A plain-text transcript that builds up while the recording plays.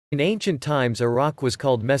In ancient times Iraq was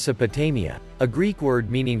called Mesopotamia, a Greek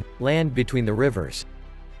word meaning, land between the rivers.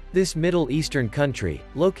 This Middle Eastern country,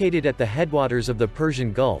 located at the headwaters of the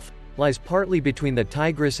Persian Gulf, lies partly between the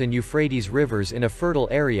Tigris and Euphrates rivers in a fertile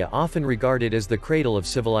area often regarded as the cradle of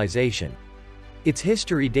civilization. Its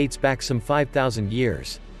history dates back some 5,000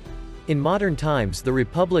 years. In modern times the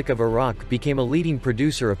Republic of Iraq became a leading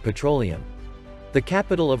producer of petroleum. The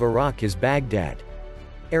capital of Iraq is Baghdad.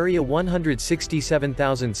 Area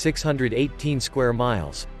 167,618 square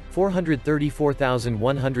miles,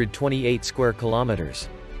 434,128 square kilometers.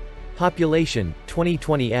 Population,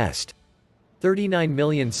 2020 est.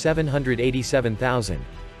 39,787,000.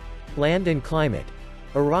 Land and climate.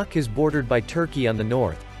 Iraq is bordered by Turkey on the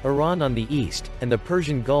north, Iran on the east, and the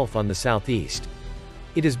Persian Gulf on the southeast.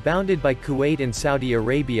 It is bounded by Kuwait and Saudi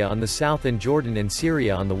Arabia on the south and Jordan and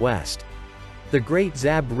Syria on the west. The Great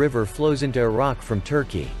Zab River flows into Iraq from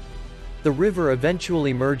Turkey. The river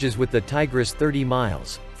eventually merges with the Tigris 30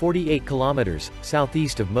 miles, 48 kilometers,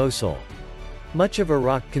 southeast of Mosul. Much of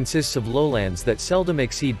Iraq consists of lowlands that seldom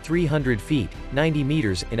exceed 300 feet, 90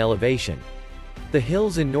 meters, in elevation. The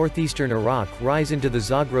hills in northeastern Iraq rise into the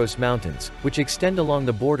Zagros Mountains, which extend along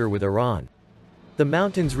the border with Iran. The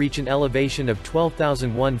mountains reach an elevation of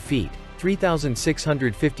 12,001 feet,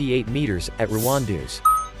 3,658 meters, at Rwandus.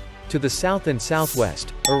 To the south and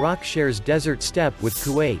southwest, Iraq shares desert steppe with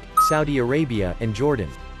Kuwait, Saudi Arabia, and Jordan.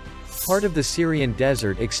 Part of the Syrian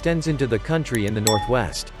desert extends into the country in the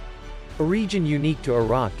northwest. A region unique to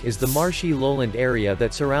Iraq is the marshy lowland area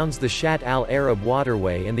that surrounds the Shatt al-Arab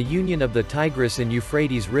waterway and the union of the Tigris and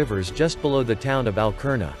Euphrates rivers just below the town of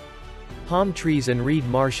Al-Qurna. Palm trees and reed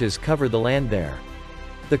marshes cover the land there.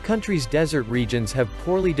 The country's desert regions have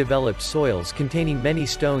poorly developed soils containing many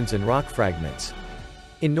stones and rock fragments.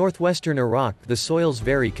 In northwestern Iraq the soils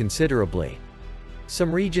vary considerably.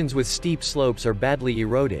 Some regions with steep slopes are badly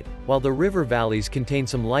eroded, while the river valleys contain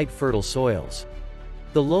some light fertile soils.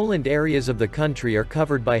 The lowland areas of the country are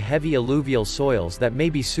covered by heavy alluvial soils that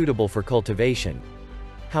may be suitable for cultivation.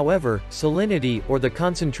 However, salinity, or the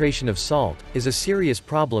concentration of salt, is a serious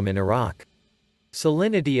problem in Iraq.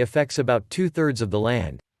 Salinity affects about 2/3 of the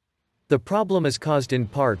land. The problem is caused in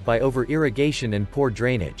part by over-irrigation and poor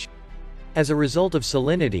drainage. As a result of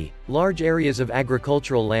salinity, large areas of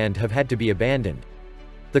agricultural land have had to be abandoned.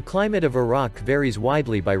 The climate of Iraq varies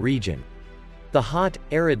widely by region. The hot,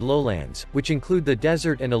 arid lowlands, which include the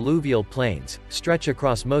desert and alluvial plains, stretch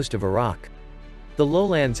across most of Iraq. The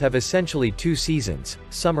lowlands have essentially two seasons,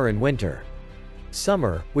 summer and winter.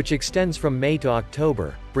 Summer, which extends from May to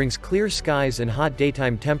October, brings clear skies and hot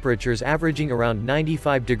daytime temperatures averaging around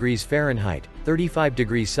 95 degrees Fahrenheit, 35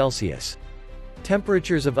 degrees Celsius.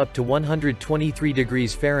 Temperatures of up to 123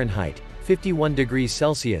 degrees Fahrenheit, 51 degrees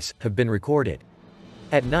Celsius, have been recorded.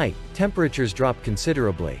 At night, temperatures drop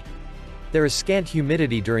considerably. There is scant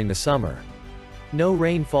humidity during the summer. No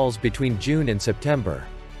rain falls between June and September.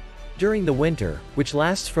 During the winter, which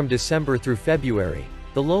lasts from December through February,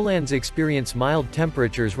 the lowlands experience mild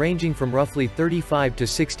temperatures ranging from roughly 35 to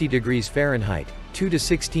 60 degrees Fahrenheit, 2 to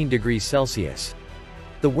 16 degrees Celsius.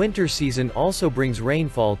 The winter season also brings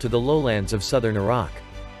rainfall to the lowlands of southern Iraq.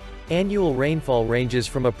 Annual rainfall ranges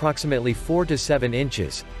from approximately 4 to 7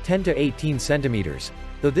 inches, 10 to 18 centimeters,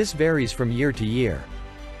 though this varies from year to year.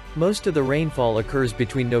 Most of the rainfall occurs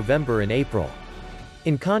between November and April.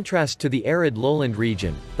 In contrast to the arid lowland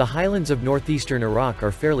region, the highlands of northeastern Iraq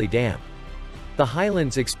are fairly damp. The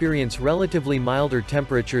highlands experience relatively milder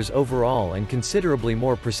temperatures overall and considerably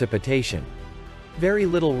more precipitation. Very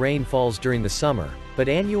little rain falls during the summer, but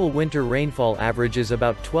annual winter rainfall averages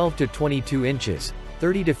about 12 to 22 inches,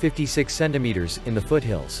 30 to 56 centimeters, in the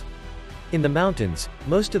foothills. In the mountains,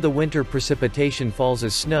 most of the winter precipitation falls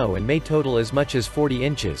as snow and may total as much as 40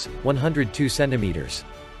 inches, 102 centimeters.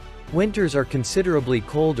 Winters are considerably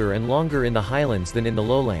colder and longer in the highlands than in the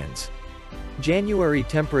lowlands. January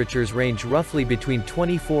temperatures range roughly between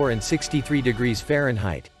 24 and 63 degrees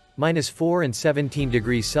Fahrenheit, -4 and 17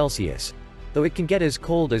 degrees Celsius, though it can get as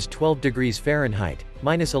cold as 12 degrees Fahrenheit,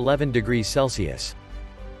 -11 degrees Celsius.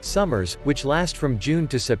 Summers, which last from June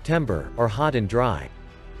to September, are hot and dry.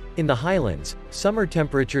 In the highlands, summer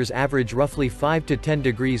temperatures average roughly 5 to 10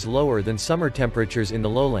 degrees lower than summer temperatures in the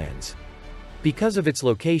lowlands. Because of its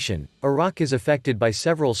location, Iraq is affected by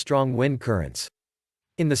several strong wind currents.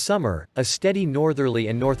 In the summer, a steady northerly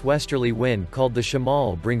and northwesterly wind called the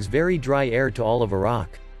shamal brings very dry air to all of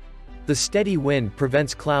Iraq. The steady wind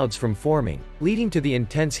prevents clouds from forming, leading to the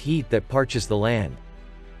intense heat that parches the land.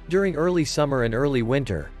 During early summer and early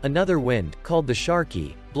winter, another wind, called the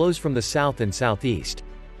sharqi, blows from the south and southeast.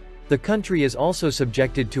 The country is also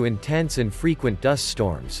subjected to intense and frequent dust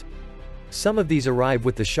storms. Some of these arrive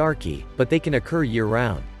with the Sharkey, but they can occur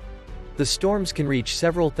year-round. The storms can reach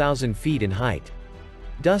several thousand feet in height.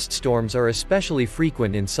 Dust storms are especially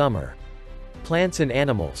frequent in summer. Plants and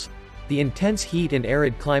animals. The intense heat and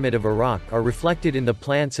arid climate of Iraq are reflected in the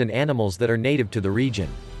plants and animals that are native to the region.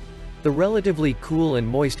 The relatively cool and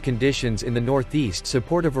moist conditions in the northeast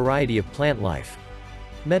support a variety of plant life.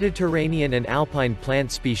 Mediterranean and alpine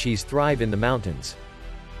plant species thrive in the mountains.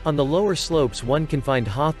 On the lower slopes one can find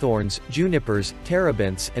hawthorns, junipers,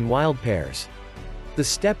 terebinths, and wild pears. The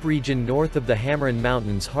steppe region north of the Hamran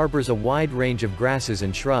Mountains harbors a wide range of grasses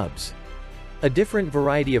and shrubs. A different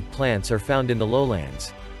variety of plants are found in the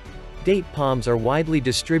lowlands. Date palms are widely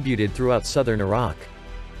distributed throughout southern Iraq.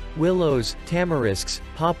 Willows, tamarisks,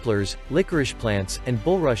 poplars, licorice plants, and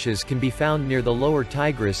bulrushes can be found near the lower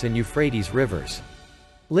Tigris and Euphrates rivers.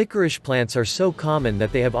 Licorice plants are so common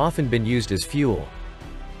that they have often been used as fuel.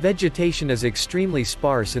 Vegetation is extremely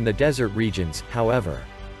sparse in the desert regions, however.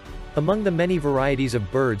 Among the many varieties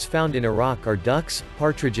of birds found in Iraq are ducks,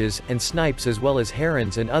 partridges, and snipes as well as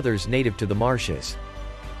herons and others native to the marshes.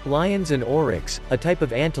 Lions and oryx, a type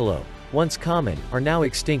of antelope, once common, are now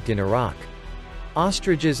extinct in Iraq.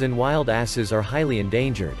 Ostriches and wild asses are highly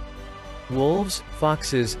endangered. Wolves,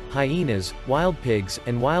 foxes, hyenas, wild pigs,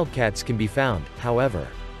 and wildcats can be found, however.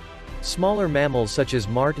 Smaller mammals such as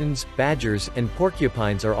martens, badgers, and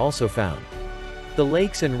porcupines are also found. The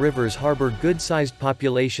lakes and rivers harbor good-sized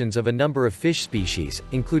populations of a number of fish species,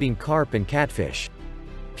 including carp and catfish.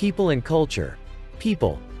 People and culture.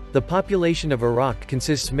 People. The population of Iraq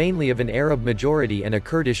consists mainly of an Arab majority and a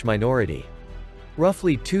Kurdish minority.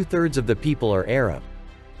 Roughly two-thirds of the people are Arab.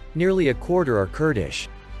 Nearly a quarter are Kurdish.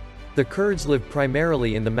 The Kurds live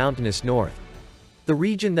primarily in the mountainous north. The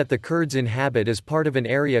region that the Kurds inhabit is part of an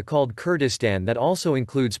area called Kurdistan that also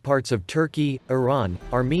includes parts of Turkey, Iran,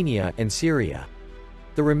 Armenia, and Syria.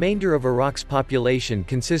 The remainder of Iraq's population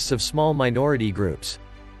consists of small minority groups.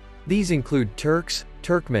 These include Turks,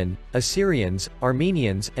 Turkmen, Assyrians,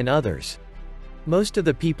 Armenians, and others. Most of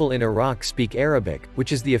the people in Iraq speak Arabic,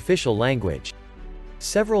 which is the official language.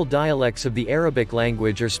 Several dialects of the Arabic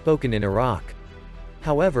language are spoken in Iraq.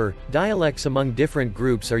 However, dialects among different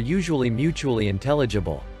groups are usually mutually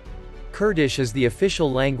intelligible. Kurdish is the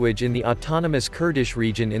official language in the autonomous Kurdish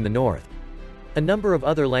region in the north. A number of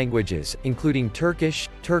other languages, including Turkish,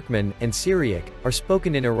 Turkmen, and Syriac, are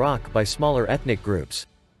spoken in Iraq by smaller ethnic groups.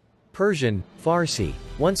 Persian, Farsi,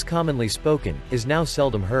 once commonly spoken, is now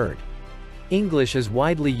seldom heard. English is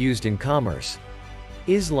widely used in commerce.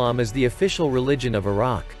 Islam is the official religion of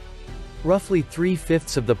Iraq. Roughly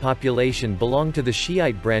 3/5 of the population belong to the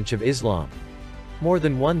Shiite branch of Islam. More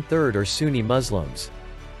than 1/3 are Sunni Muslims.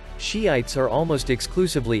 Shiites are almost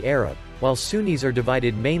exclusively Arab, while Sunnis are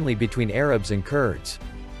divided mainly between Arabs and Kurds.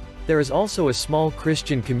 There is also a small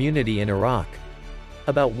Christian community in Iraq.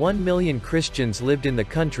 About 1 million Christians lived in the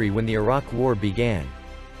country when the Iraq War began.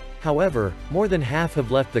 However, more than half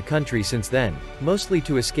have left the country since then, mostly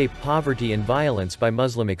to escape poverty and violence by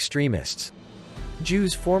Muslim extremists.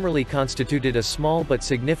 Jews formerly constituted a small but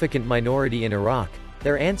significant minority in Iraq,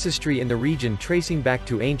 their ancestry in the region tracing back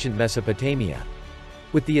to ancient Mesopotamia.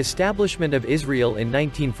 With the establishment of Israel in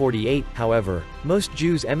 1948, however, most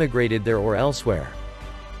Jews emigrated there or elsewhere.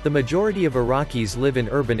 The majority of Iraqis live in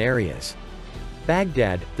urban areas.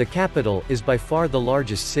 Baghdad, the capital, is by far the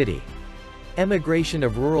largest city. Emigration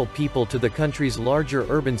of rural people to the country's larger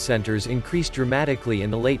urban centers increased dramatically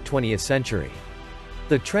in the late 20th century.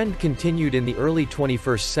 The trend continued in the early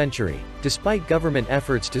 21st century, despite government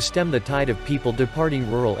efforts to stem the tide of people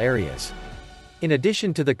departing rural areas. In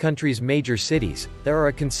addition to the country's major cities, there are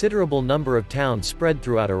a considerable number of towns spread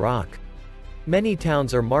throughout Iraq. Many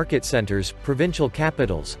towns are market centers, provincial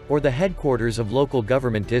capitals, or the headquarters of local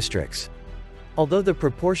government districts. Although the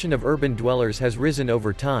proportion of urban dwellers has risen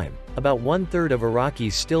over time, about 1/3 of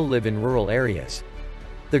Iraqis still live in rural areas.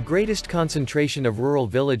 The greatest concentration of rural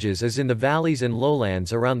villages is in the valleys and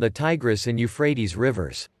lowlands around the Tigris and Euphrates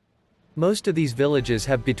rivers. Most of these villages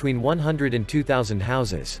have between 100 and 2,000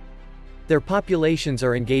 houses. Their populations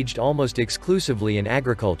are engaged almost exclusively in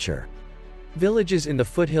agriculture. Villages in the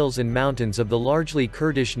foothills and mountains of the largely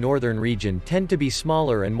Kurdish northern region tend to be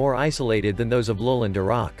smaller and more isolated than those of lowland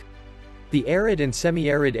Iraq. The arid and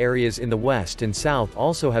semi-arid areas in the west and south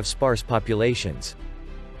also have sparse populations.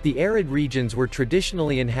 The arid regions were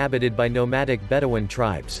traditionally inhabited by nomadic Bedouin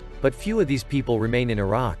tribes, but few of these people remain in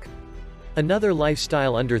Iraq. Another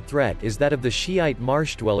lifestyle under threat is that of the Shiite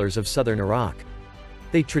marsh dwellers of southern Iraq.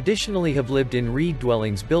 They traditionally have lived in reed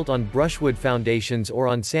dwellings built on brushwood foundations or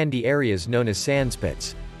on sandy areas known as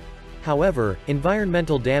sandspits. However,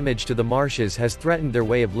 environmental damage to the marshes has threatened their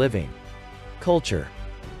way of living. Culture.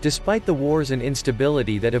 Despite the wars and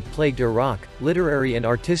instability that have plagued Iraq, literary and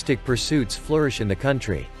artistic pursuits flourish in the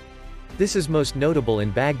country. This is most notable in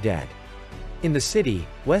Baghdad. In the city,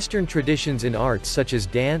 Western traditions in arts such as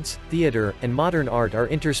dance, theater, and modern art are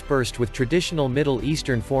interspersed with traditional Middle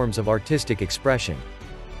Eastern forms of artistic expression.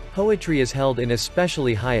 Poetry is held in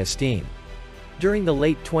especially high esteem. During the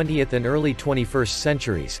late 20th and early 21st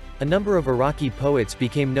centuries, a number of Iraqi poets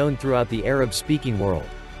became known throughout the Arab-speaking world.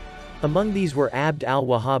 Among these were Abd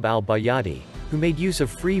al-Wahhab al-Bayadi, who made use of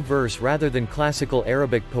free verse rather than classical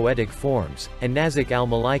Arabic poetic forms, and Nazik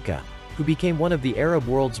al-Malaika, who became one of the Arab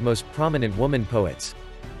world's most prominent woman poets.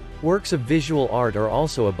 Works of visual art are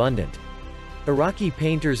also abundant. Iraqi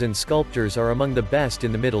painters and sculptors are among the best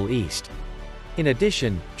in the Middle East. In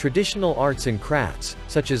addition, traditional arts and crafts,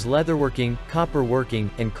 such as leatherworking, copperworking,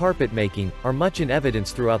 and carpet making, are much in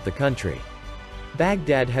evidence throughout the country.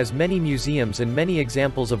 Baghdad has many museums and many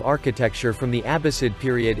examples of architecture from the Abbasid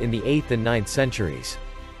period in the 8th and 9th centuries.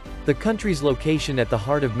 The country's location at the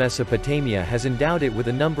heart of Mesopotamia has endowed it with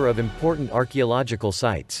a number of important archaeological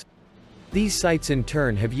sites. These sites in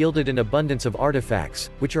turn have yielded an abundance of artifacts,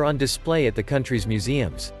 which are on display at the country's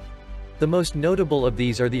museums. The most notable of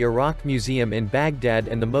these are the Iraq Museum in Baghdad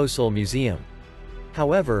and the Mosul Museum.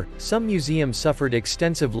 However, some museums suffered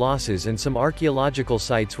extensive losses and some archaeological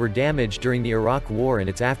sites were damaged during the Iraq War and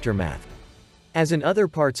its aftermath. As in other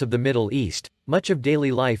parts of the Middle East, much of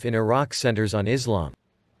daily life in Iraq centers on Islam.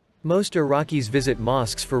 Most Iraqis visit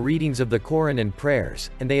mosques for readings of the Quran and prayers,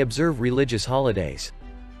 and they observe religious holidays.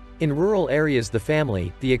 In rural areas the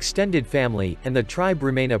family, the extended family, and the tribe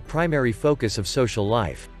remain a primary focus of social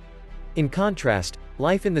life. In contrast,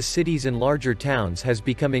 life in the cities and larger towns has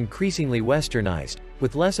become increasingly westernized,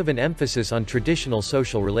 with less of an emphasis on traditional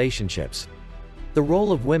social relationships. The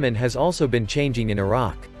role of women has also been changing in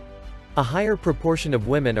Iraq. A higher proportion of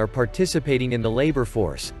women are participating in the labor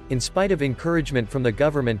force, in spite of encouragement from the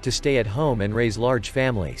government to stay at home and raise large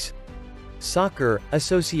families. Soccer,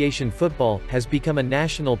 association football, has become a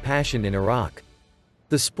national passion in Iraq.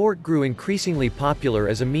 The sport grew increasingly popular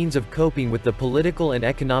as a means of coping with the political and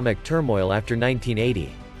economic turmoil after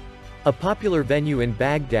 1980. A popular venue in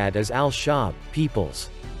Baghdad is Al-Shab, People's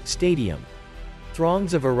Stadium.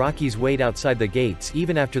 Throngs of Iraqis wait outside the gates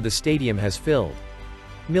even after the stadium has filled.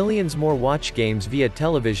 Millions more watch games via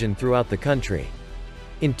television throughout the country.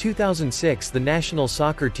 In 2006 the national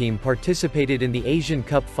soccer team participated in the Asian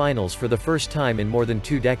Cup finals for the first time in more than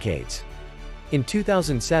 2 decades. In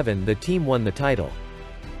 2007 the team won the title.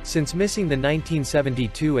 Since missing the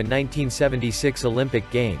 1972 and 1976 Olympic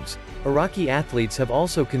Games, Iraqi athletes have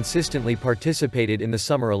also consistently participated in the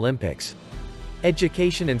Summer Olympics.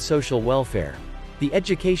 Education and social welfare. The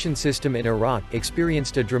education system in Iraq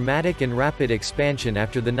experienced a dramatic and rapid expansion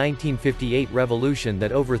after the 1958 revolution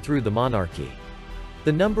that overthrew the monarchy.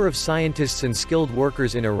 The number of scientists and skilled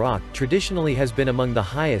workers in Iraq traditionally has been among the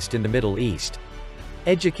highest in the Middle East.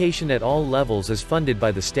 Education at all levels is funded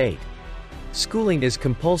by the state. Schooling is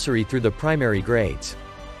compulsory through the primary grades.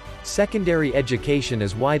 Secondary education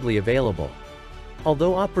is widely available.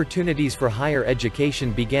 Although opportunities for higher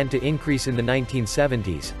education began to increase in the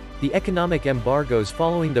 1970s, the economic embargoes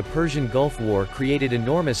following the Persian Gulf War created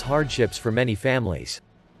enormous hardships for many families.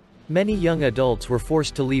 Many young adults were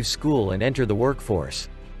forced to leave school and enter the workforce.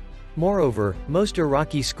 Moreover, most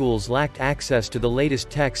Iraqi schools lacked access to the latest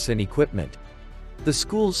texts and equipment. The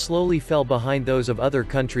schools slowly fell behind those of other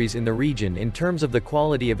countries in the region in terms of the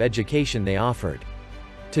quality of education they offered.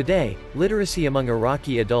 Today, literacy among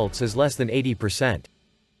Iraqi adults is less than 80%.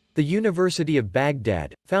 The University of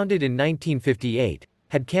Baghdad, founded in 1958,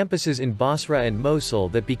 had campuses in Basra and Mosul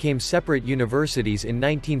that became separate universities in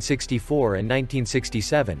 1964 and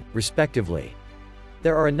 1967, respectively.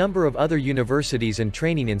 There are a number of other universities and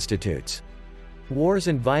training institutes. Wars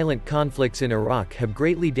and violent conflicts in Iraq have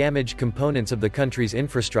greatly damaged components of the country's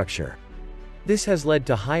infrastructure. This has led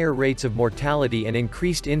to higher rates of mortality and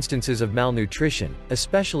increased instances of malnutrition,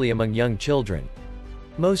 especially among young children.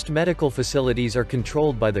 Most medical facilities are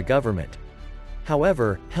controlled by the government.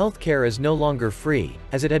 However, healthcare is no longer free,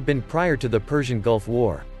 as it had been prior to the Persian Gulf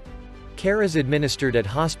War. Care is administered at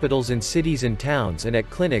hospitals in cities and towns and at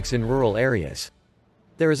clinics in rural areas.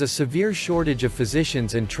 There is a severe shortage of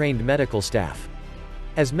physicians and trained medical staff.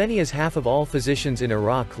 As many as half of all physicians in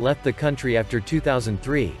Iraq left the country after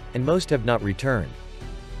 2003, and most have not returned.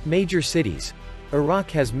 Major cities.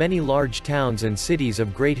 Iraq has many large towns and cities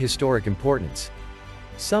of great historic importance.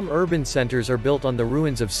 Some urban centers are built on the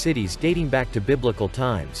ruins of cities dating back to biblical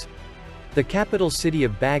times. The capital city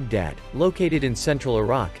of Baghdad, located in central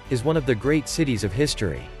Iraq, is one of the great cities of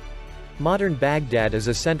history. Modern Baghdad is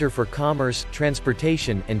a center for commerce,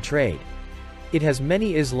 transportation, and trade. It has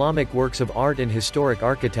many Islamic works of art and historic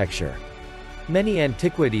architecture. Many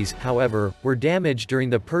antiquities, however, were damaged during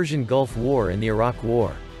the Persian Gulf War and the Iraq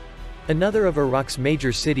War. Another of Iraq's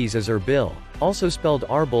major cities is Erbil, also spelled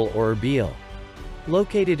Arbil or Erbil.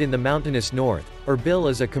 Located in the mountainous north, Erbil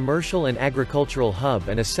is a commercial and agricultural hub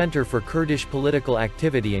and a center for Kurdish political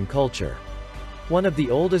activity and culture. One of the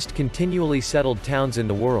oldest continually settled towns in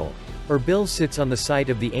the world, Erbil sits on the site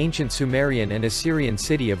of the ancient Sumerian and Assyrian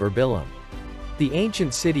city of Erbilum. The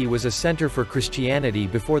ancient city was a center for Christianity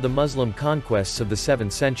before the Muslim conquests of the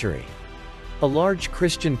 7th century. A large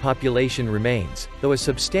Christian population remains, though a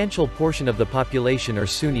substantial portion of the population are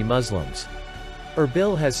Sunni Muslims.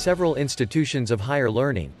 Erbil has several institutions of higher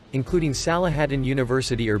learning, including Salahaddin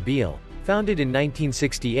University Erbil, founded in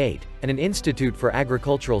 1968, and an institute for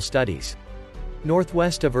agricultural studies.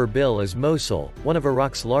 Northwest of Erbil is Mosul, one of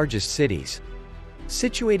Iraq's largest cities.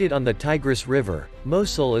 Situated on the Tigris River,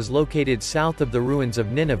 Mosul is located south of the ruins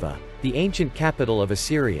of Nineveh, the ancient capital of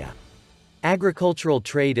Assyria. Agricultural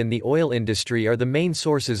trade and the oil industry are the main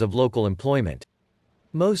sources of local employment.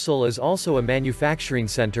 Mosul is also a manufacturing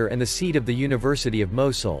center and the seat of the University of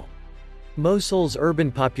Mosul. Mosul's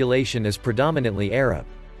urban population is predominantly Arab.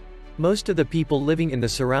 Most of the people living in the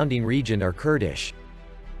surrounding region are Kurdish.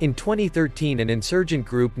 In 2013, an insurgent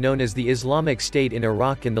group known as the Islamic State in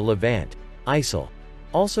Iraq and the Levant, ISIL,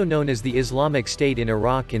 also known as the Islamic State in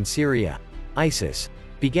Iraq and Syria, ISIS,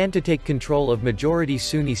 began to take control of majority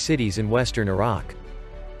Sunni cities in western Iraq.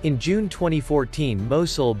 In June 2014,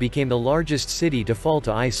 Mosul became the largest city to fall to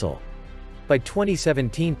ISIL. By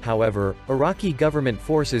 2017, however, Iraqi government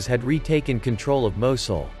forces had retaken control of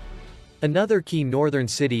Mosul. Another key northern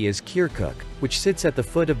city is Kirkuk, which sits at the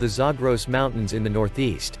foot of the Zagros Mountains in the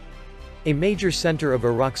northeast. A major center of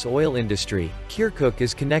Iraq's oil industry, Kirkuk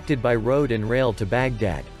is connected by road and rail to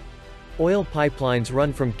Baghdad. Oil pipelines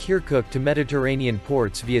run from Kirkuk to Mediterranean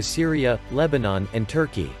ports via Syria, Lebanon, and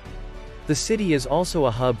Turkey. The city is also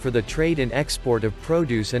a hub for the trade and export of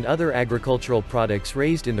produce and other agricultural products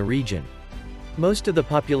raised in the region. Most of the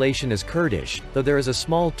population is Kurdish, though there is a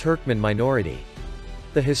small Turkmen minority.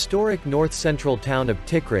 The historic north-central town of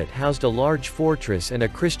Tikrit housed a large fortress and a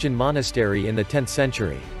Christian monastery in the 10th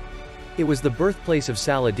century. It was the birthplace of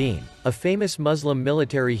Saladin, a famous Muslim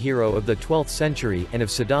military hero of the 12th century, and of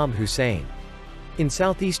Saddam Hussein. In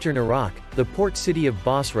southeastern Iraq, the port city of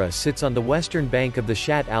Basra sits on the western bank of the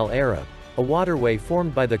Shatt al-Arab, a waterway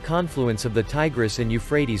formed by the confluence of the Tigris and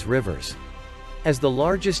Euphrates rivers. As the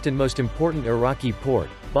largest and most important Iraqi port,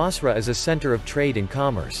 Basra is a center of trade and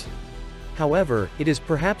commerce. However, it is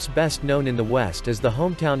perhaps best known in the West as the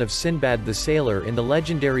hometown of Sinbad the Sailor in the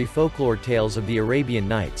legendary folklore tales of the Arabian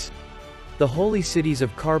Nights. The holy cities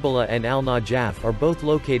of Karbala and al-Najaf are both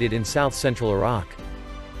located in south-central Iraq.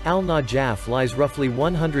 Al-Najaf lies roughly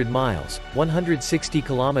 100 miles, 160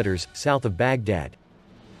 kilometers, south of Baghdad.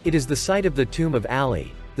 It is the site of the tomb of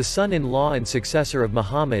Ali, the son-in-law and successor of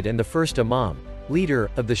Muhammad and the first Imam, leader,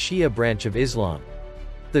 of the Shia branch of Islam.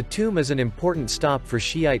 The tomb is an important stop for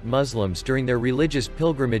Shiite Muslims during their religious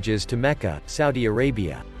pilgrimages to Mecca, Saudi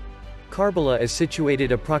Arabia. Karbala is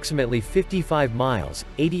situated approximately 55 miles,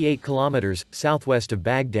 88 kilometers, southwest of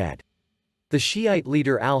Baghdad. The Shiite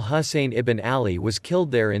leader al-Hussein ibn Ali was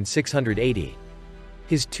killed there in 680.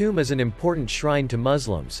 His tomb is an important shrine to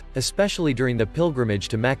Muslims, especially during the pilgrimage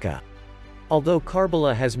to Mecca. Although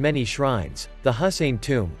Karbala has many shrines, the Hussein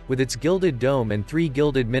tomb, with its gilded dome and 3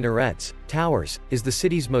 gilded minarets, towers, is the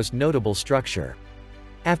city's most notable structure.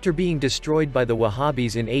 After being destroyed by the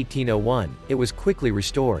Wahhabis in 1801, it was quickly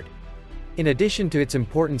restored. In addition to its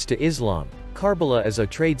importance to Islam, Karbala is a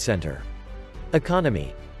trade center.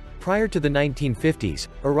 Economy. Prior to the 1950s,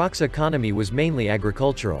 Iraq's economy was mainly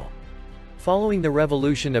agricultural. Following the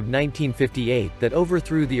revolution of 1958 that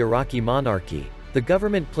overthrew the Iraqi monarchy, the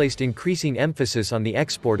government placed increasing emphasis on the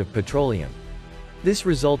export of petroleum. This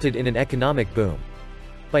resulted in an economic boom.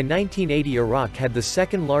 By 1980, Iraq had the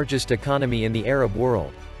second largest economy in the Arab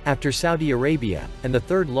world, after Saudi Arabia, and the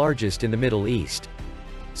third largest in the Middle East.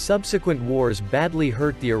 Subsequent wars badly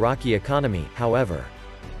hurt the Iraqi economy, however.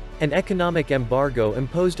 An economic embargo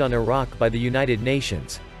imposed on Iraq by the United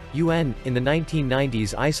Nations, UN, in the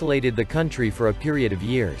 1990s isolated the country for a period of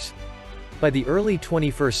years. By the early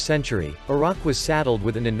 21st century, Iraq was saddled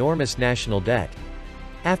with an enormous national debt.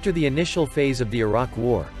 After the initial phase of the Iraq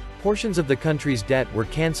War, portions of the country's debt were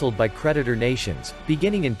cancelled by creditor nations,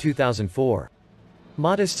 beginning in 2004.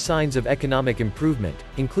 Modest signs of economic improvement,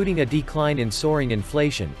 including a decline in soaring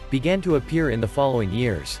inflation, began to appear in the following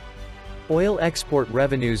years. Oil export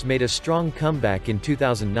revenues made a strong comeback in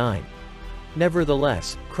 2009.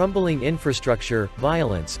 Nevertheless, crumbling infrastructure,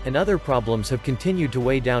 violence, and other problems have continued to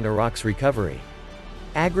weigh down Iraq's recovery.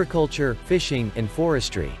 Agriculture, fishing, and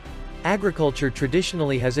forestry. Agriculture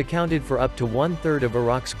traditionally has accounted for up to one-third of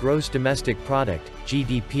Iraq's gross domestic product,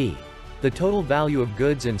 GDP, the total value of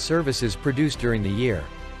goods and services produced during the year.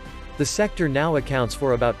 The sector now accounts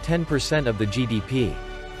for about 10% of the GDP.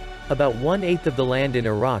 About 1/8 of the land in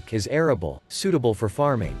Iraq is arable, suitable for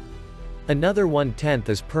farming. Another 1/10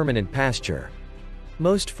 is permanent pasture.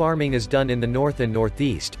 Most farming is done in the north and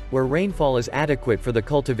northeast, where rainfall is adequate for the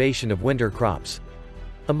cultivation of winter crops.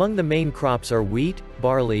 Among the main crops are wheat,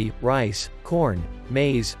 barley, rice, corn,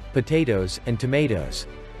 maize, potatoes, and tomatoes.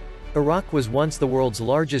 Iraq was once the world's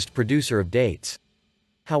largest producer of dates.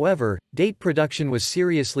 However, date production was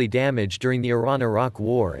seriously damaged during the Iran-Iraq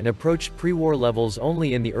War and approached pre-war levels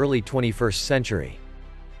only in the early 21st century.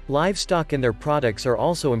 Livestock and their products are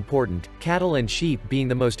also important, cattle and sheep being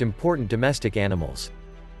the most important domestic animals.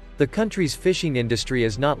 The country's fishing industry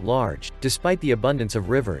is not large, despite the abundance of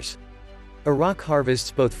rivers. Iraq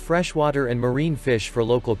harvests both freshwater and marine fish for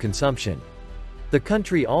local consumption. The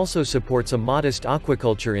country also supports a modest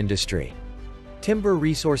aquaculture industry. Timber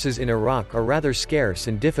resources in Iraq are rather scarce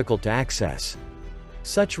and difficult to access.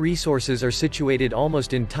 Such resources are situated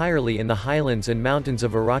almost entirely in the highlands and mountains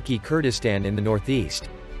of Iraqi Kurdistan in the northeast.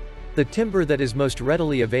 The timber that is most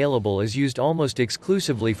readily available is used almost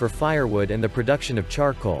exclusively for firewood and the production of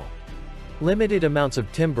charcoal. Limited amounts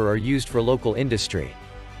of timber are used for local industry.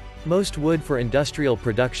 Most wood for industrial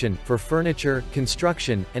production, for furniture,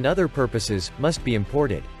 construction, and other purposes, must be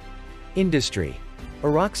imported. Industry.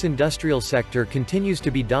 Iraq's industrial sector continues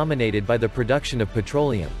to be dominated by the production of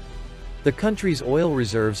petroleum. The country's oil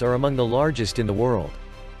reserves are among the largest in the world.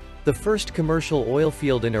 The first commercial oil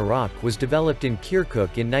field in Iraq was developed in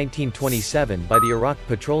Kirkuk in 1927 by the Iraq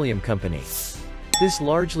Petroleum Company. This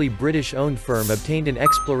largely British-owned firm obtained an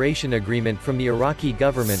exploration agreement from the Iraqi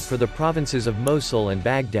government for the provinces of Mosul and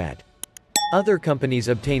Baghdad. Other companies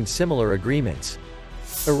obtained similar agreements.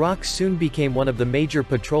 Iraq soon became one of the major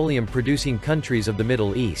petroleum-producing countries of the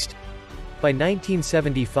Middle East. By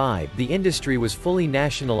 1975, the industry was fully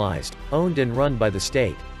nationalized, owned and run by the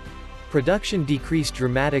state. Production decreased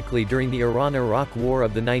dramatically during the Iran-Iraq War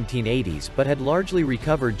of the 1980s but had largely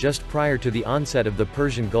recovered just prior to the onset of the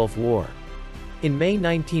Persian Gulf War. In May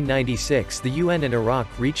 1996, the UN and Iraq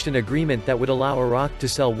reached an agreement that would allow Iraq to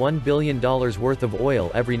sell $1 billion worth of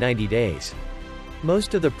oil every 90 days.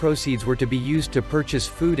 Most of the proceeds were to be used to purchase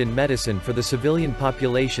food and medicine for the civilian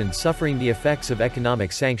population suffering the effects of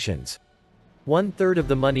economic sanctions. 1/3 of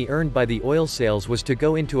the money earned by the oil sales was to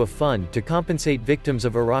go into a fund to compensate victims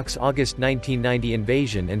of Iraq's August 1990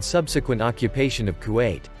 invasion and subsequent occupation of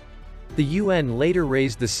Kuwait. The UN later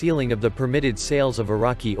raised the ceiling of the permitted sales of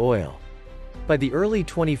Iraqi oil. By the early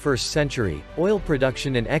 21st century, oil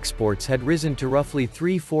production and exports had risen to roughly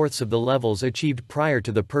 3/4 of the levels achieved prior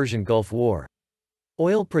to the Persian Gulf War.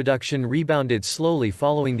 Oil production rebounded slowly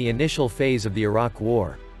following the initial phase of the Iraq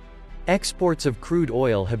War. Exports of crude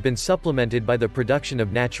oil have been supplemented by the production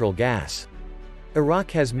of natural gas. Iraq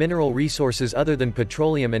has mineral resources other than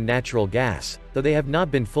petroleum and natural gas, though they have not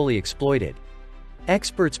been fully exploited.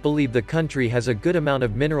 Experts believe the country has a good amount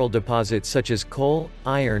of mineral deposits such as coal,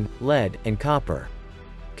 iron, lead, and copper.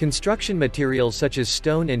 Construction materials such as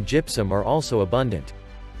stone and gypsum are also abundant.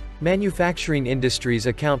 Manufacturing industries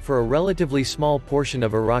account for a relatively small portion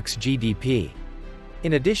of Iraq's GDP.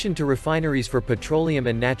 In addition to refineries for petroleum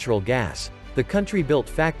and natural gas, the country built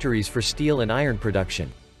factories for steel and iron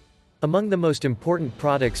production. Among the most important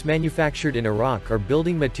products manufactured in Iraq are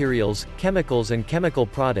building materials, chemicals and chemical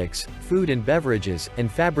products, food and beverages,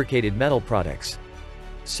 and fabricated metal products.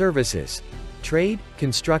 Services. Trade,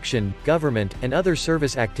 construction, government, and other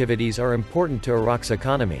service activities are important to Iraq's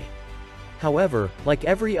economy. However, like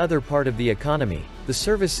every other part of the economy, the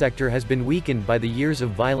service sector has been weakened by the years of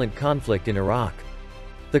violent conflict in Iraq.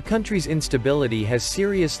 The country's instability has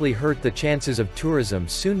seriously hurt the chances of tourism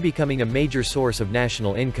soon becoming a major source of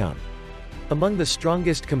national income. Among the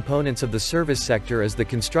strongest components of the service sector is the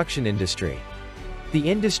construction industry. The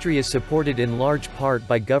industry is supported in large part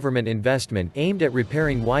by government investment aimed at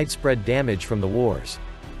repairing widespread damage from the wars.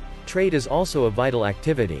 Trade is also a vital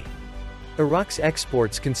activity. Iraq's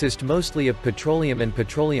exports consist mostly of petroleum and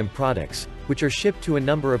petroleum products, which are shipped to a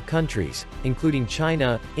number of countries, including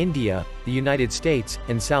China, India, the United States,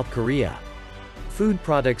 and South Korea. Food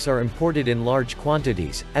products are imported in large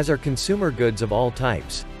quantities, as are consumer goods of all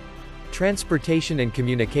types. Transportation and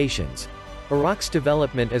communications. Iraq's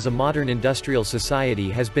development as a modern industrial society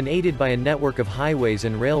has been aided by a network of highways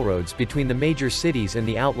and railroads between the major cities and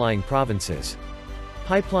the outlying provinces.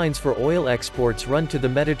 Pipelines for oil exports run to the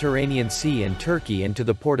Mediterranean Sea and Turkey and to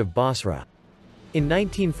the port of Basra. In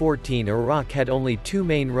 1914, Iraq had only two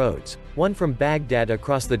main roads, one from Baghdad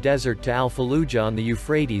across the desert to Al-Fallujah on the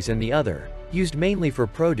Euphrates and the other, used mainly for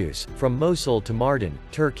produce, from Mosul to Mardin,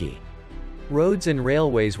 Turkey. Roads and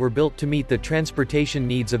railways were built to meet the transportation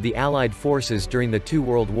needs of the Allied forces during the two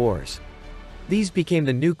world wars. These became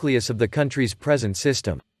the nucleus of the country's present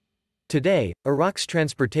system. Today, Iraq's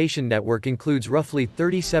transportation network includes roughly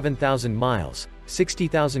 37,000 miles,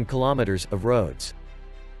 60,000 kilometers, of roads.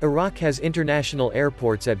 Iraq has international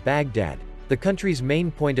airports at Baghdad, the country's main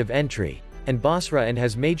point of entry, and Basra, and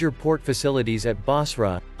has major port facilities at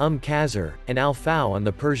Basra, Qasr, and Al-Faw on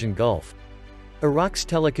the Persian Gulf. Iraq's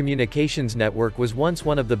telecommunications network was once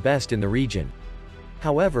one of the best in the region.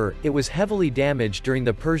 However, it was heavily damaged during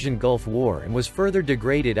the Persian Gulf War and was further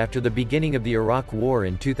degraded after the beginning of the Iraq War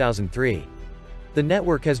in 2003. The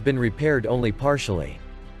network has been repaired only partially.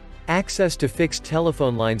 Access to fixed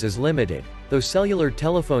telephone lines is limited, though cellular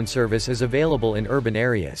telephone service is available in urban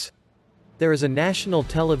areas. There is a national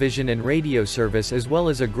television and radio service as well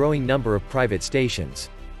as a growing number of private stations.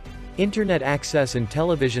 Internet access and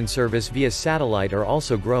television service via satellite are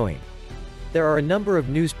also growing. There are a number of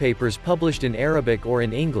newspapers published in Arabic or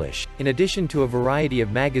in English, in addition to a variety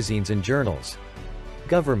of magazines and journals.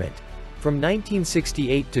 Government. From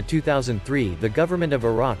 1968 to 2003, the government of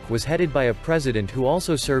Iraq was headed by a president who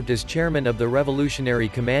also served as chairman of the Revolutionary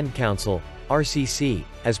Command Council, RCC,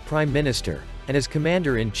 as prime minister, and as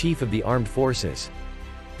commander-in-chief of the armed forces.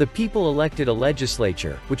 The people elected a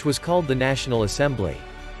legislature, which was called the National Assembly.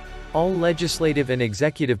 All legislative and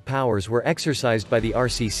executive powers were exercised by the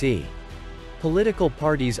RCC. Political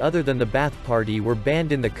parties other than the Ba'ath Party were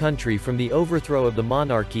banned in the country from the overthrow of the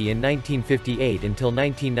monarchy in 1958 until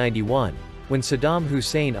 1991, when Saddam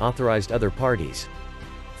Hussein authorized other parties.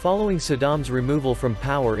 Following Saddam's removal from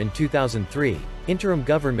power in 2003, interim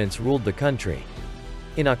governments ruled the country.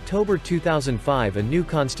 In October 2005, a new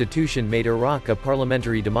constitution made Iraq a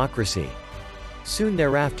parliamentary democracy. Soon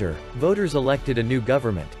thereafter, voters elected a new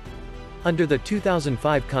government. Under the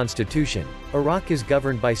 2005 constitution, Iraq is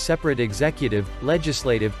governed by separate executive,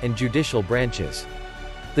 legislative, and judicial branches.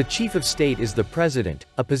 The chief of state is the president,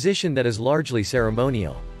 a position that is largely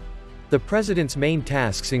ceremonial. The president's main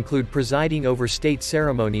tasks include presiding over state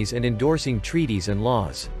ceremonies and endorsing treaties and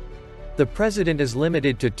laws. The president is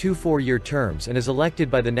limited to 2 four-year terms and is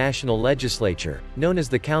elected by the national legislature, known as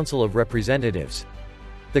the Council of Representatives.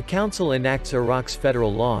 The council enacts Iraq's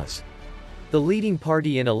federal laws. The leading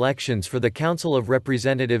party in elections for the Council of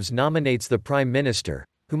Representatives nominates the Prime Minister,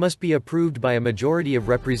 who must be approved by a majority of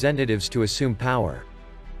representatives to assume power.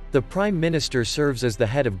 The Prime Minister serves as the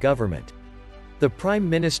head of government. The Prime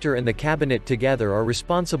Minister and the Cabinet together are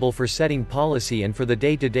responsible for setting policy and for the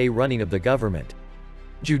day-to-day running of the government.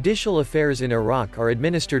 Judicial affairs in Iraq are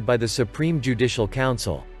administered by the Supreme Judicial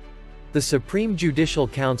Council. The Supreme Judicial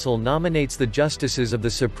Council nominates the justices of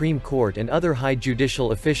the Supreme Court and other high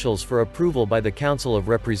judicial officials for approval by the Council of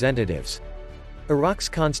Representatives. Iraq's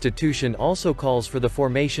constitution also calls for the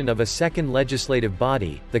formation of a second legislative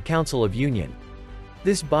body, the Council of Union.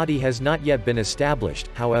 This body has not yet been established,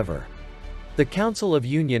 however. The Council of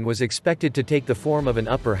Union was expected to take the form of an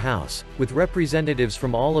upper house, with representatives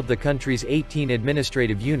from all of the country's 18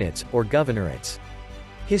 administrative units, or governorates.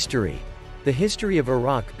 History. The history of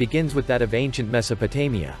Iraq begins with that of ancient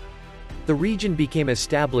Mesopotamia. The region became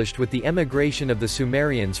established with the emigration of the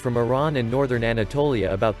Sumerians from Iran and northern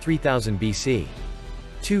Anatolia about 3000 BC.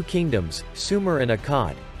 Two kingdoms, Sumer and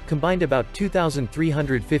Akkad, combined about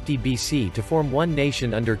 2350 BC to form one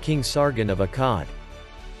nation under King Sargon of Akkad.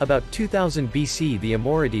 About 2000 BC the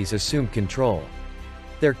Amorites assumed control.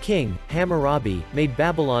 Their king, Hammurabi, made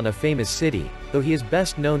Babylon a famous city, though he is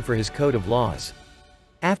best known for his code of laws.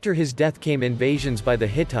 After his death came invasions by the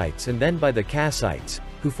Hittites and then by the Kassites,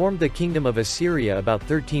 who formed the kingdom of Assyria about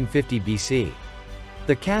 1350 BC.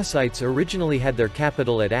 The Kassites originally had their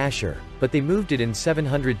capital at Ashur, but they moved it in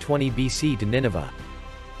 720 BC to Nineveh.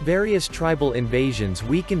 Various tribal invasions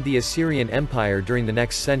weakened the Assyrian Empire during the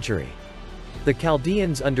next century. The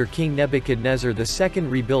Chaldeans under King Nebuchadnezzar II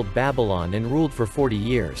rebuilt Babylon and ruled for 40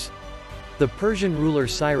 years. The Persian ruler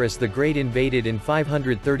Cyrus the Great invaded in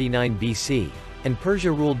 539 BC, and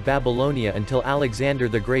Persia ruled Babylonia until Alexander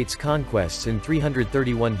the Great's conquests in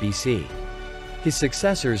 331 BC. His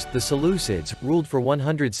successors, the Seleucids, ruled for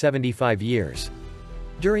 175 years.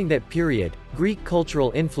 During that period, Greek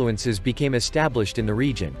cultural influences became established in the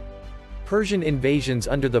region. Persian invasions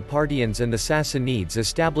under the Parthians and the Sassanids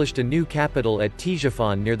established a new capital at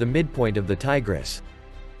Ctesiphon near the midpoint of the Tigris.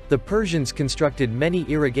 The Persians constructed many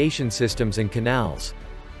irrigation systems and canals.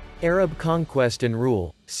 Arab conquest and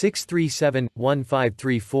rule,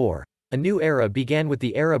 637-1534. A new era began with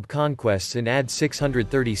the Arab conquests in AD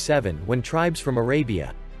 637 when tribes from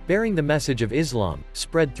Arabia, bearing the message of Islam,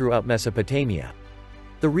 spread throughout Mesopotamia.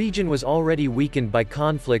 The region was already weakened by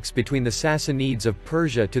conflicts between the Sassanids of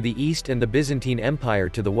Persia to the east and the Byzantine Empire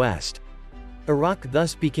to the west. Iraq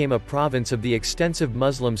thus became a province of the extensive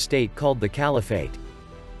Muslim state called the Caliphate.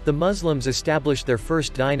 The Muslims established their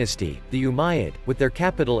first dynasty, the Umayyad, with their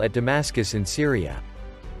capital at Damascus in Syria.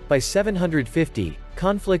 By 750,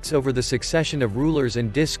 conflicts over the succession of rulers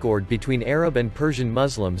and discord between Arab and Persian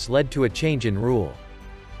Muslims led to a change in rule.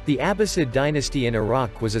 The Abbasid dynasty in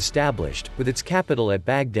Iraq was established, with its capital at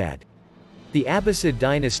Baghdad. The Abbasid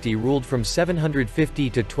dynasty ruled from 750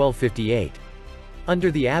 to 1258.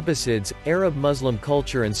 Under the Abbasids, Arab-Muslim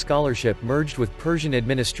culture and scholarship merged with Persian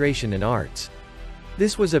administration and arts.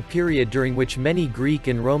 This was a period during which many Greek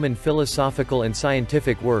and Roman philosophical and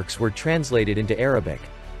scientific works were translated into Arabic.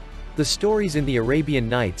 The stories in the Arabian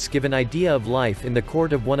Nights give an idea of life in the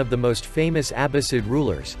court of one of the most famous Abbasid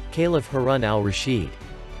rulers, Caliph Harun al-Rashid.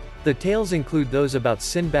 The tales include those about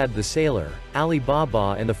Sinbad the Sailor, Ali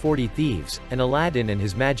Baba and the 40 Thieves, and Aladdin and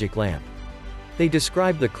his magic lamp. They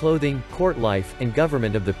describe the clothing, court life, and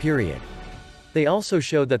government of the period. They also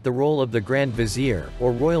show that the role of the Grand Vizier,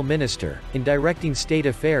 or royal minister, in directing state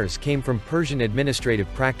affairs came from Persian administrative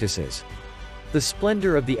practices. The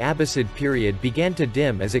splendor of the Abbasid period began to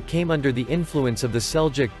dim as it came under the influence of the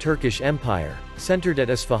Seljuk Turkish Empire, centered at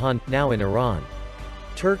Isfahan, now in Iran.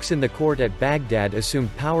 Turks in the court at Baghdad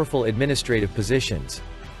assumed powerful administrative positions.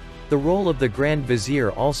 The role of the Grand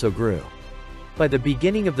Vizier also grew. By the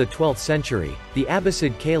beginning of the 12th century, the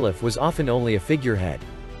Abbasid Caliph was often only a figurehead.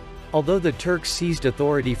 Although the Turks seized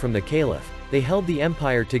authority from the Caliph, they held the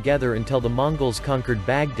empire together until the Mongols conquered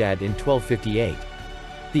Baghdad in 1258.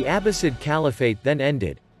 The Abbasid Caliphate then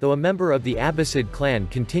ended, though a member of the Abbasid clan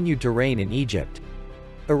continued to reign in Egypt.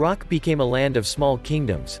 Iraq became a land of small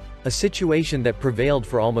kingdoms, a situation that prevailed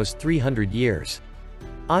for almost 300 years.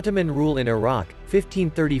 Ottoman rule in Iraq,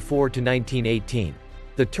 1534 to 1918.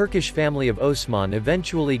 The Turkish family of Osman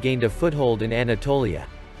eventually gained a foothold in Anatolia,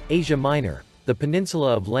 Asia Minor, the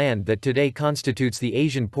peninsula of land that today constitutes the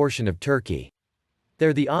Asian portion of Turkey.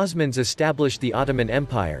 There the Osmans established the Ottoman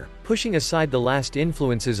Empire, pushing aside the last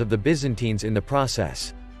influences of the Byzantines in the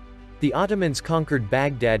process. The Ottomans conquered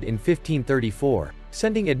Baghdad in 1534,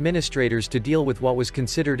 sending administrators to deal with what was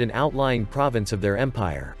considered an outlying province of their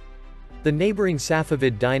empire. The neighboring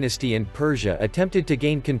Safavid dynasty in Persia attempted to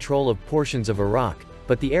gain control of portions of Iraq,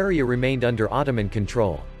 but the area remained under Ottoman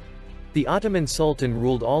control. The Ottoman Sultan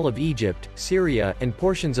ruled all of Egypt, Syria, and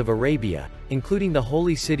portions of Arabia, including the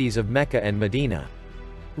holy cities of Mecca and Medina.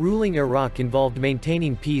 Ruling Iraq involved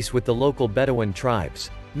maintaining peace with the local Bedouin tribes,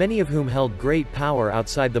 many of whom held great power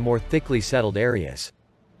outside the more thickly settled areas.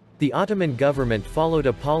 The Ottoman government followed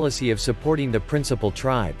a policy of supporting the principal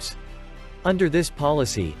tribes. Under this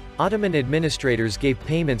policy, Ottoman administrators gave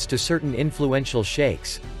payments to certain influential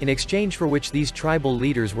sheikhs, in exchange for which these tribal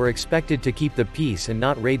leaders were expected to keep the peace and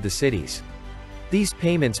not raid the cities. These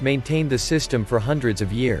payments maintained the system for hundreds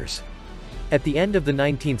of years. At the end of the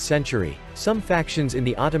 19th century, some factions in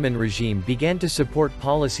the Ottoman regime began to support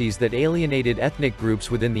policies that alienated ethnic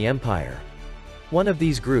groups within the empire. One of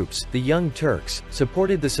these groups, the Young Turks,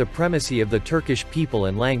 supported the supremacy of the Turkish people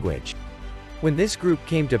and language. When this group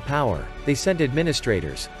came to power, they sent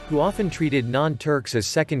administrators, who often treated non-Turks as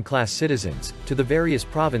second-class citizens, to the various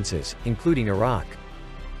provinces, including Iraq.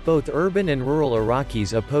 Both urban and rural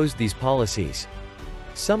Iraqis opposed these policies.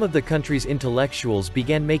 Some of the country's intellectuals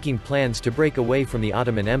began making plans to break away from the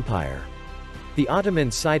Ottoman Empire. The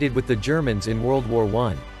Ottomans sided with the Germans in World War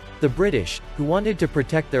I. The British, who wanted to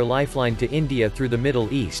protect their lifeline to India through the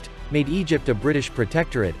Middle East, made Egypt a British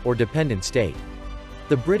protectorate, or dependent state.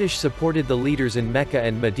 The British supported the leaders in Mecca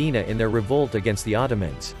and Medina in their revolt against the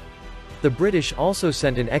Ottomans. The British also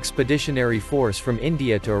sent an expeditionary force from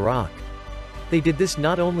India to Iraq. They did this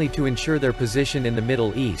not only to ensure their position in the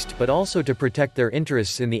Middle East but also to protect their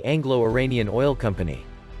interests in the Anglo-Iranian Oil Company.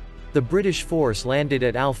 The British force landed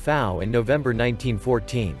at Al-Fao in November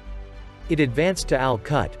 1914. It advanced to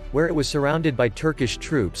Al-Kut, where it was surrounded by Turkish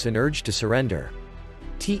troops and urged to surrender.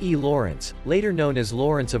 T.E. Lawrence, later known as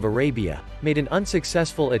Lawrence of Arabia, made an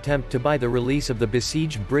unsuccessful attempt to buy the release of the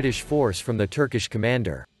besieged British force from the Turkish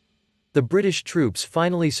commander. The British troops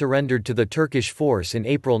finally surrendered to the Turkish force in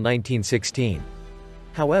April 1916.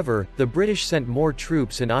 However, the British sent more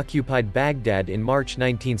troops and occupied Baghdad in March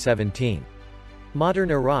 1917.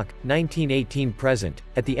 Modern Iraq, 1918-present,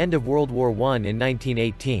 at the end of World War I in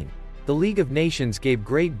 1918, the League of Nations gave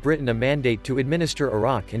Great Britain a mandate to administer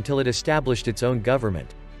Iraq until it established its own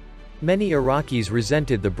government. Many Iraqis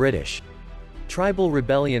resented the British. tribal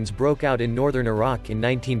rebellions broke out in northern Iraq in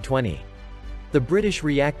 1920. The British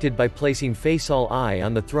reacted by placing Faisal I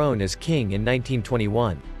on the throne as king in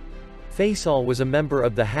 1921. Faisal was a member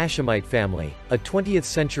of the Hashemite family, a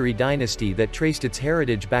 20th-century dynasty that traced its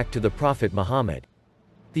heritage back to the Prophet Muhammad.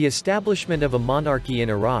 The establishment of a monarchy in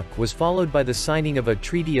Iraq was followed by the signing of a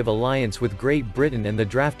treaty of alliance with Great Britain and the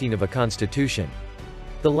drafting of a constitution.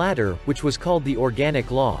 The latter, which was called the Organic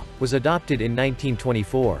Law, was adopted in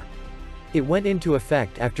 1924. It went into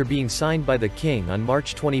effect after being signed by the king on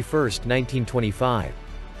March 21, 1925.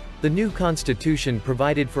 The new constitution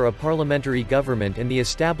provided for a parliamentary government and the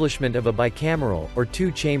establishment of a bicameral, or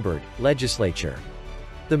two-chambered, legislature.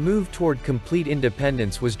 The move toward complete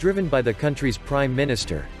independence was driven by the country's prime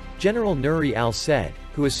minister, General Nuri al-Said,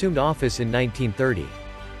 who assumed office in 1930.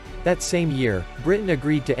 That same year, Britain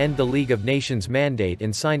agreed to end the League of Nations mandate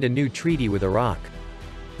and signed a new treaty with Iraq.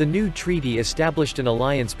 The new treaty established an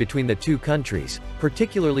alliance between the two countries,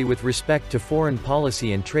 particularly with respect to foreign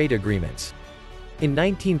policy and trade agreements. In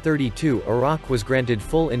 1932, Iraq was granted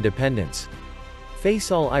full independence.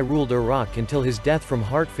 Faisal I ruled Iraq until his death from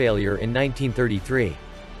heart failure in 1933.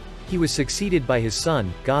 He was succeeded by his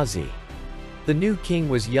son, Ghazi. The new king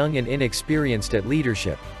was young and inexperienced at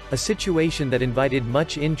leadership, a situation that invited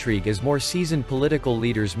much intrigue as more seasoned political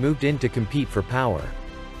leaders moved in to compete for power.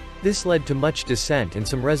 This led to much dissent and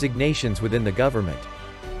some resignations within the government.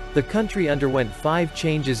 The country underwent 5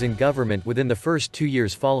 changes in government within the first 2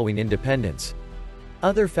 years following independence.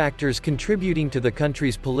 Other factors contributing to the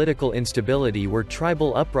country's political instability were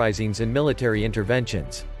tribal uprisings and military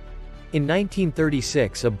interventions. In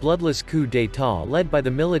 1936, a bloodless coup d'état led by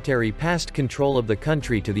the military passed control of the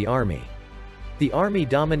country to the army. The army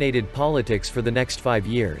dominated politics for the next 5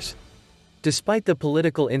 years. Despite the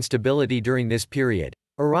political instability during this period,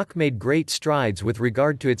 Iraq made great strides with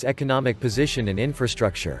regard to its economic position and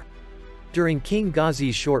infrastructure. During King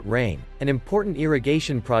Ghazi's short reign, an important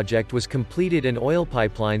irrigation project was completed and oil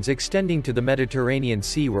pipelines extending to the Mediterranean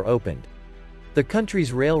Sea were opened. The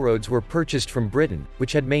country's railroads were purchased from Britain,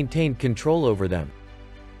 which had maintained control over them.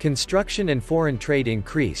 Construction and foreign trade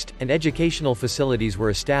increased, and educational facilities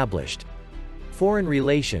were established. Foreign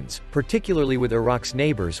relations, particularly with Iraq's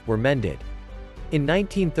neighbors, were mended. In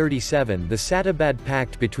 1937, the Sattabad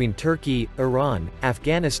Pact between Turkey, Iran,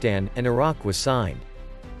 Afghanistan, and Iraq was signed.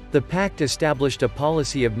 The pact established a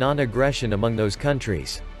policy of non-aggression among those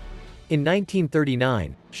countries. In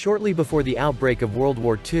 1939, shortly before the outbreak of World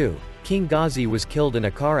War II, King Ghazi was killed in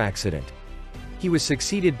a car accident. He was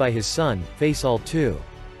succeeded by his son, Faisal II.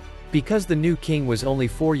 Because the new king was only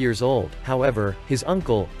 4 years old, however, his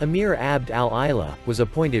uncle, Emir Abd al-Ilah, was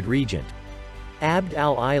appointed regent. Abd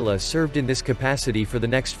al-Ilah served in this capacity for the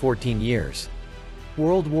next 14 years.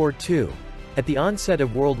 World War II. At the onset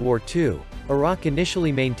of World War II, Iraq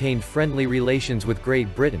initially maintained friendly relations with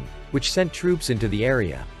Great Britain, which sent troops into the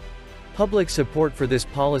area. Public support for this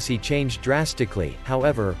policy changed drastically,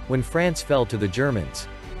 however, when France fell to the Germans.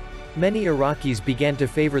 Many Iraqis began to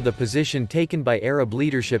favor the position taken by Arab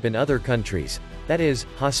leadership in other countries, that is,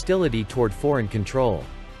 hostility toward foreign control.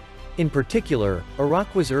 In particular,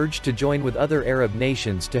 Iraq was urged to join with other Arab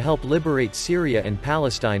nations to help liberate Syria and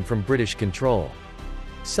Palestine from British control.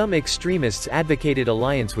 Some extremists advocated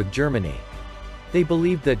alliance with Germany. They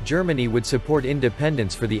believed that Germany would support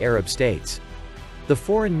independence for the Arab states. The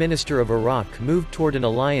foreign minister of Iraq moved toward an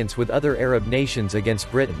alliance with other Arab nations against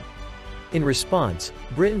Britain. In response,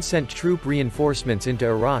 Britain sent troop reinforcements into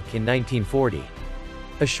Iraq in 1940.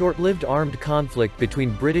 A short-lived armed conflict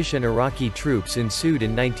between British and Iraqi troops ensued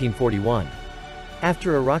in 1941.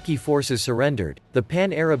 After Iraqi forces surrendered, the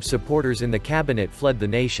pan-Arab supporters in the cabinet fled the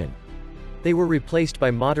nation. They were replaced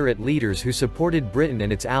by moderate leaders who supported Britain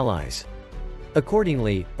and its allies.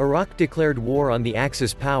 Accordingly, Iraq declared war on the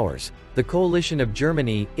Axis powers, the coalition of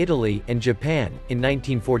Germany, Italy, and Japan, in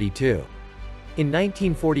 1942. In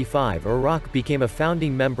 1945, Iraq became a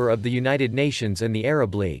founding member of the United Nations and the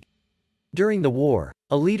Arab League. During the war,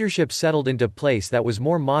 a leadership settled into place that was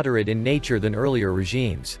more moderate in nature than earlier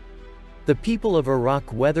regimes. The people of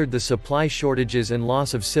Iraq weathered the supply shortages and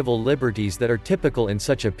loss of civil liberties that are typical in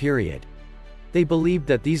such a period. They believed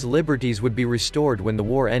that these liberties would be restored when the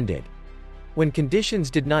war ended. When conditions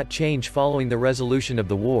did not change following the resolution of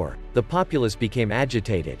the war, the populace became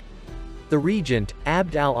agitated. The regent,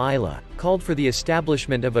 Abd al-Ilah, called for the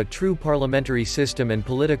establishment of a true parliamentary system and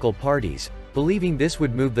political parties, believing this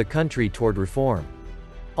would move the country toward reform.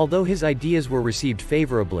 Although his ideas were received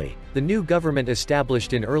favorably, the new government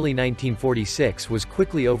established in early 1946 was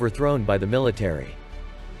quickly overthrown by the military.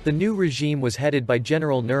 The new regime was headed by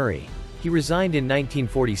General Nuri. He resigned in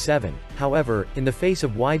 1947, however, in the face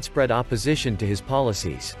of widespread opposition to his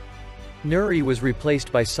policies. Nuri was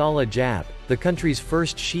replaced by Salah Jab, the country's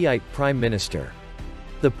first Shiite prime minister.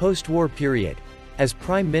 The post-war period. As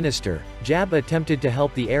prime minister, Jab attempted to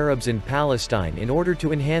help the Arabs in Palestine in order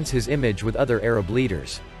to enhance his image with other Arab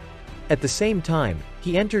leaders. At the same time,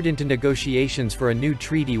 he entered into negotiations for a new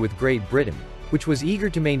treaty with Great Britain, which was eager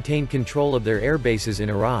to maintain control of their air bases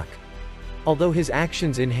in Iraq. Although his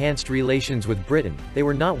actions enhanced relations with Britain, they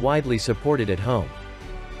were not widely supported at home.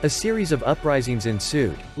 A series of uprisings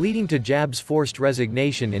ensued, leading to Jab's forced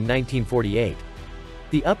resignation in 1948.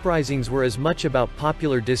 The uprisings were as much about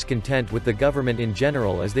popular discontent with the government in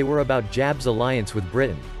general as they were about Jab's alliance with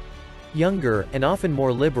Britain. Younger, and often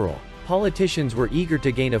more liberal, politicians were eager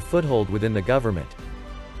to gain a foothold within the government.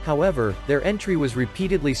 However, their entry was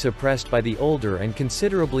repeatedly suppressed by the older and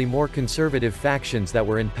considerably more conservative factions that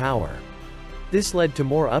were in power. This led to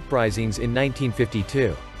more uprisings in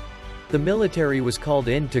 1952. The military was called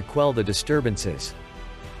in to quell the disturbances.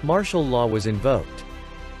 Martial law was invoked.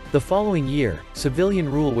 The following year,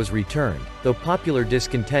 civilian rule was returned, though popular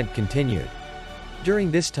discontent continued.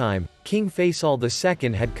 During this time, King Faisal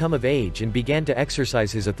II had come of age and began to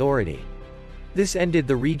exercise his authority. This ended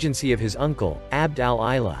the regency of his uncle, Abd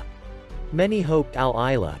al-Ilah. Many hoped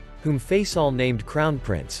al-Ilah, whom Faisal named Crown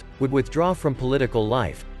Prince, would withdraw from political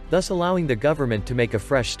life, thus allowing the government to make a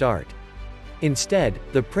fresh start. Instead,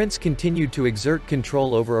 the prince continued to exert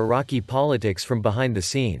control over Iraqi politics from behind the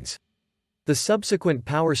scenes. The subsequent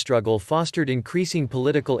power struggle fostered increasing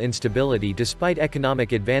political instability despite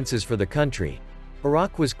economic advances for the country.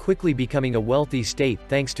 Iraq was quickly becoming a wealthy state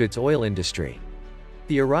thanks to its oil industry.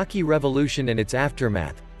 The Iraqi Revolution and its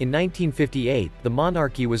aftermath. In 1958, the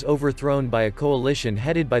monarchy was overthrown by a coalition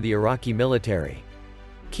headed by the Iraqi military.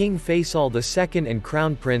 King Faisal II and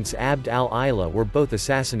Crown Prince Abd al-Ilah were both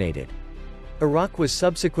assassinated. Iraq was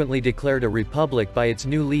subsequently declared a republic by its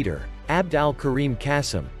new leader, Abd al-Karim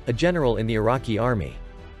Qasim, a general in the Iraqi army.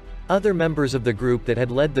 Other members of the group that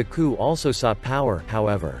had led the coup also sought power,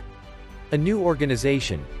 however. A new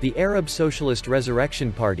organization, the Arab Socialist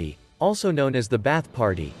Resurrection Party, also known as the Ba'ath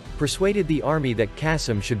Party, persuaded the army that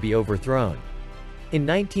Qasim should be overthrown. In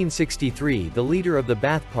 1963, the leader of the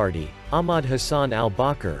Ba'ath Party, Ahmad Hassan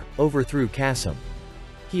al-Bakr, overthrew Qasim.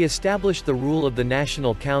 He established the rule of the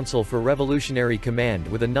National Council for Revolutionary Command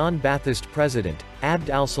with a non-Ba'athist president, Abd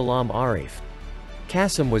al-Salam Arif.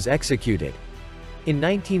 Qasim was executed. In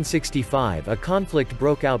 1965, a conflict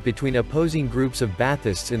broke out between opposing groups of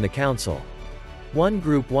Ba'athists in the council. One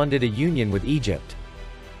group wanted a union with Egypt.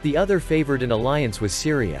 The other favored an alliance with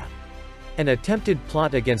Syria. An attempted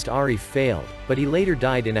plot against Arif failed, but he later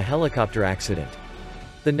died in a helicopter accident.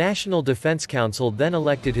 The National Defense Council then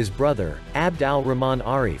elected his brother, Abd al-Rahman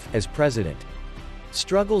Arif, as president.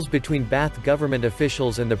 Struggles between Ba'ath government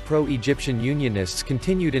officials and the pro-Egyptian Unionists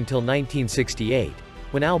continued until 1968,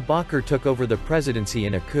 when al-Bakr took over the presidency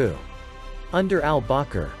in a coup. Under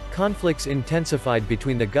al-Bakr, conflicts intensified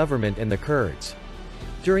between the government and the Kurds.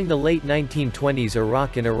 During the late 1920s,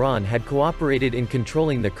 Iraq and Iran had cooperated in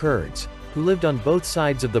controlling the Kurds, who lived on both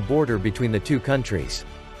sides of the border between the two countries.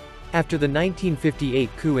 After the 1958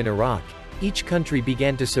 coup in Iraq, each country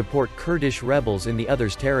began to support Kurdish rebels in the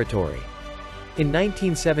other's territory. In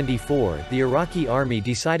 1974, the Iraqi army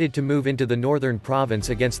decided to move into the northern province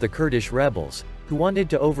against the Kurdish rebels, who wanted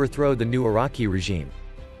to overthrow the new Iraqi regime.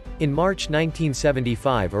 In March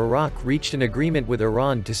 1975, Iraq reached an agreement with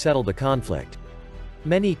Iran to settle the conflict.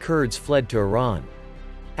 Many Kurds fled to Iran.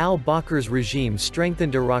 Al-Bakr's regime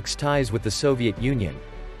strengthened Iraq's ties with the Soviet Union.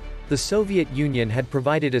 The Soviet Union had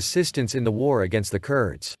provided assistance in the war against the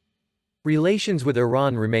Kurds. Relations with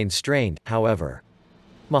Iran remained strained, however.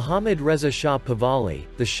 Mohammad Reza Shah Pahlavi,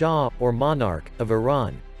 the Shah, or monarch, of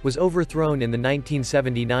Iran, was overthrown in the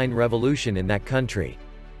 1979 revolution in that country.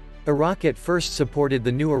 Iraq at first supported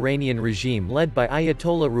the new Iranian regime led by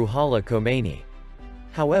Ayatollah Ruhollah Khomeini.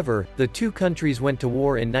 However, the two countries went to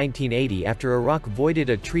war in 1980 after Iraq voided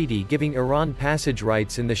a treaty giving Iran passage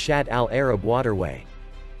rights in the Shatt al-Arab waterway.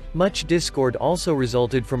 Much discord also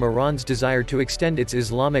resulted from Iran's desire to extend its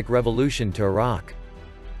Islamic revolution to Iraq.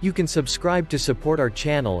 You can subscribe to support our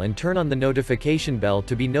channel and turn on the notification bell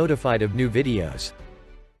to be notified of new videos.